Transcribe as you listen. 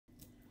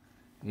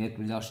Je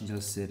tu ďalší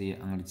diel série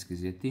Anglicky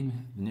s Yetim.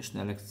 V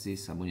dnešnej lekcii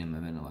sa budeme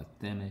venovať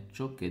téme,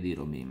 čo kedy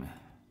robíme.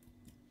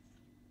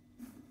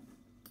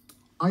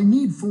 I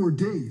need 4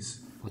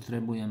 days.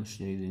 Potrebujem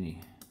 4 dní.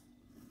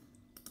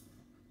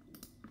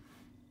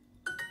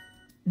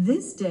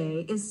 This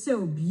day is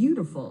so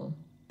beautiful.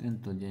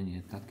 Tento deň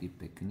je taký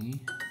pekný.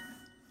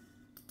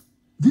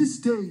 This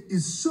day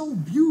is so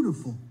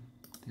beautiful.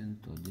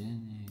 Tento deň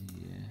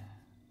je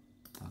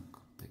tak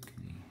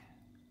pekný.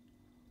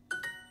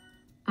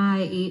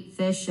 I eat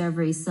fish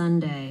every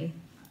Sunday.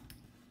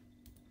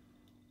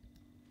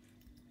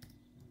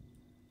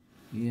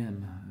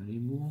 Jem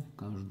rybu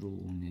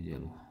každú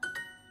nedelu.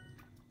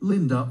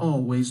 Linda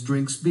always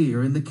drinks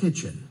beer in the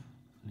kitchen.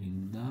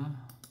 Linda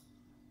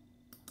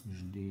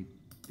vždy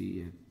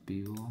pije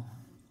pivo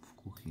v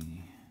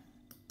kuchyni.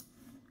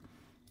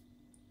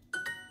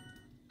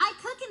 I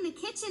cook in the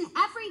kitchen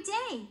every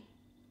day.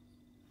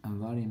 A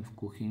varím v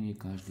kuchyni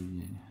každý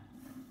deň.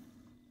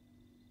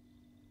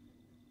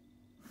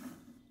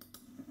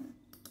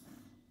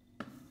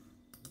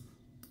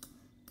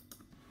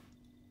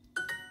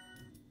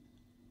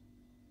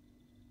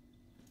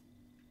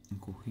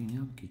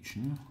 Kuchyňa,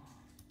 kitchen.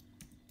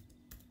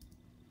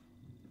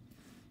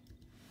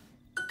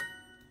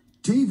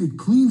 David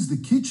cleans the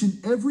kitchen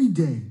every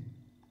day.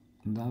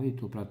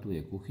 David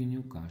upratuje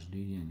kuchyňu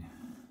každý deň.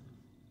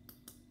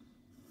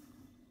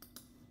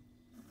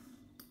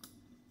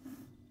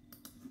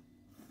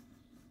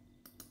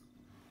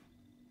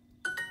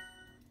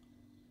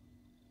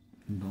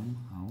 Dom,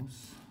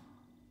 house.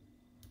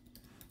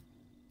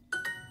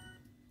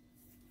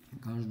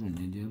 Každú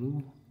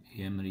nedelu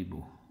jem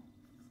rybu.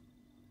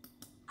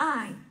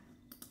 I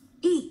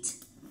eat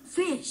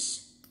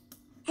fish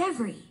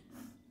every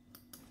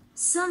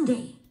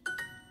Sunday.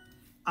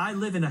 I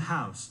live in a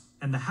house,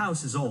 and the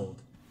house is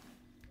old.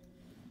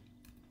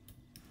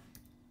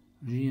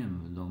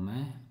 Žijem v dome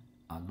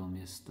a dom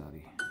je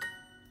starý.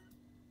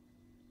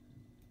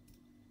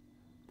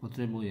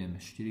 Potrebujem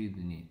 4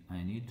 dni.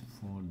 I need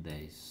 4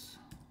 days.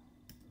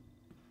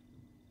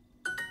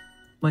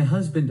 My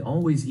husband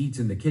always eats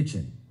in the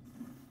kitchen.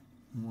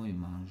 Môj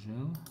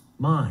manžel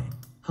My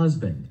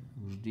husband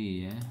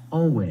vždy je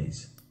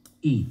always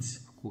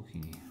eats v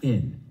kuchyni.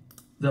 in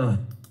the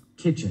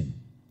kitchen.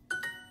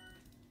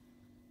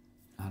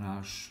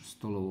 Hráš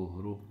stolovú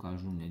hru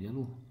každú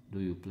nedelu?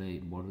 Do you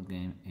play board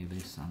game every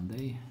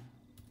Sunday?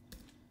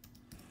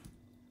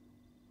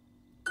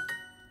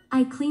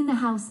 I clean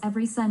the house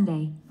every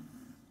Sunday.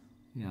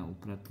 Ja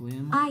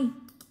upratujem I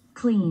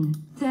clean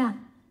the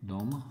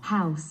dom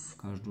house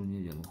každú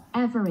nedelu.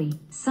 every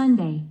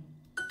Sunday.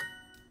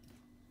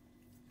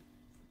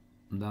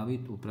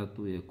 David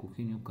upratuje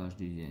kuchyňu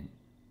každý deň.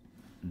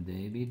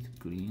 David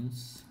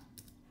cleans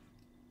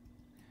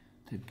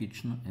the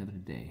kitchen every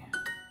day.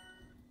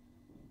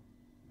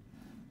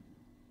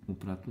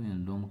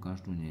 Upratujem dom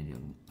každú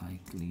nedelu. I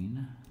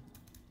clean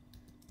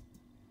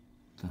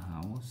the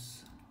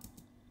house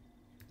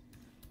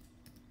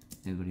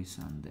every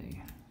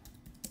Sunday.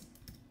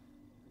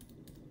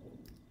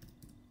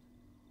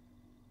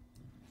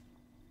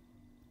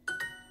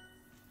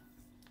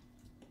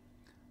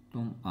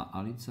 Tom a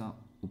Alica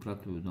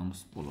upratujú dom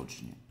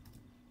spoločne.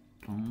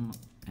 Tom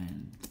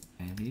and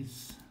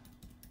Alice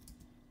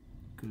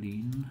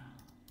clean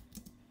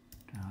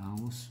the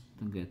house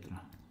together.